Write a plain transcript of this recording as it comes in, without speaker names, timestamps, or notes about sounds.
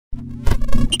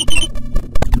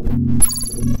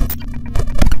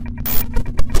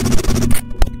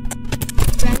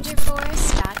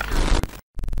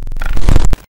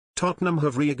Tottenham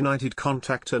have reignited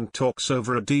contact and talks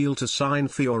over a deal to sign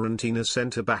Fiorentina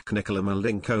centre-back Nikola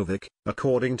Milenkovic,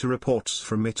 according to reports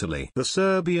from Italy. The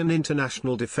Serbian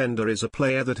international defender is a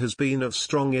player that has been of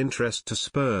strong interest to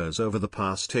Spurs over the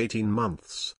past 18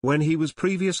 months. When he was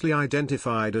previously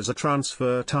identified as a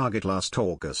transfer target last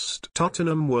August,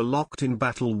 Tottenham were locked in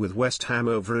battle with West Ham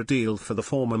over a deal for the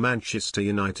former Manchester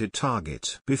United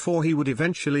target, before he would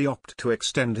eventually opt to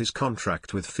extend his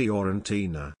contract with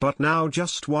Fiorentina. But now,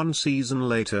 just one season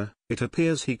later, it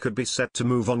appears he could be set to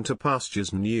move on to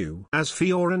pastures new, as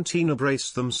Fiorentina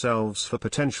brace themselves for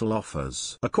potential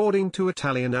offers. According to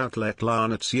Italian outlet La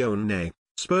Nazione,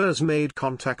 Spurs made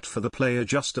contact for the player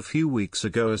just a few weeks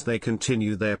ago as they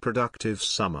continue their productive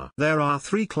summer. There are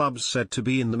three clubs said to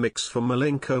be in the mix for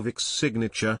Milenkovic's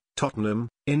signature: Tottenham,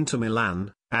 Inter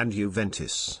Milan, and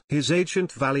Juventus. His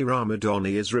agent Vali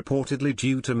Ramadani is reportedly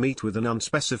due to meet with an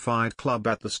unspecified club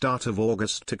at the start of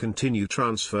August to continue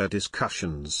transfer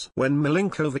discussions. When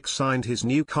Milenkovic signed his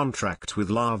new contract with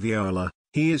La Viola,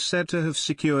 he is said to have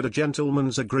secured a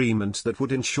gentleman's agreement that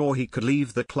would ensure he could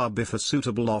leave the club if a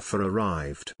suitable offer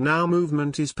arrived. Now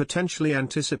movement is potentially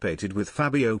anticipated, with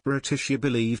Fabio Paratici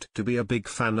believed to be a big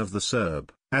fan of the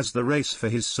Serb, as the race for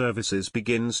his services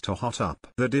begins to hot up.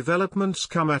 The developments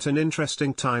come at an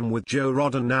interesting time, with Joe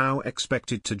Rodon now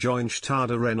expected to join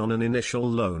Stade Rennes on an initial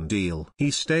loan deal.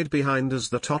 He stayed behind as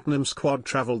the Tottenham squad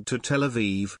travelled to Tel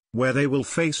Aviv, where they will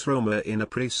face Roma in a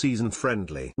pre-season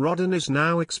friendly. Rodon is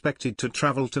now expected to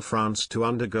travel to France to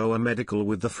undergo a medical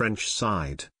with the French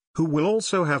side, who will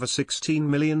also have a £16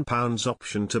 million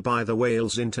option to buy the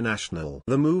Wales international.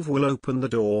 The move will open the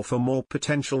door for more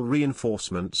potential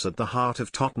reinforcements at the heart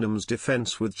of Tottenham's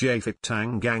defence, with Japhet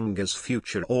Tanganga's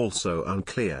future also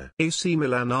unclear. AC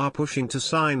Milan are pushing to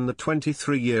sign the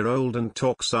 23-year-old, and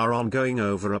talks are ongoing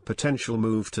over a potential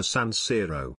move to San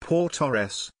Siro. Pau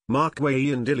Torres, Mark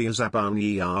Guehi and Ilya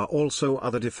Zabani are also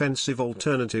other defensive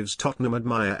alternatives Tottenham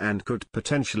admire and could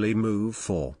potentially move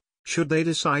for, should they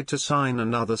decide to sign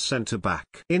another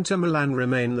centre-back. Inter Milan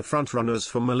remain the frontrunners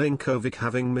for Milenkovic,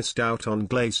 having missed out on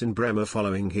Gleison Bremer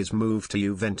following his move to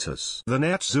Juventus. The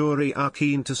Nerazzurri are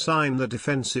keen to sign the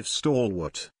defensive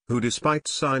stalwart, who despite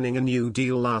signing a new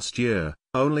deal last year,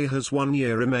 only has 1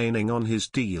 year remaining on his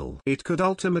deal. It could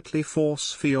ultimately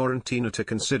force Fiorentina to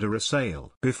consider a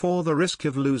sale, before the risk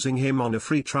of losing him on a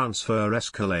free transfer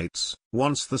escalates,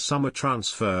 once the summer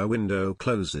transfer window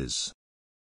closes.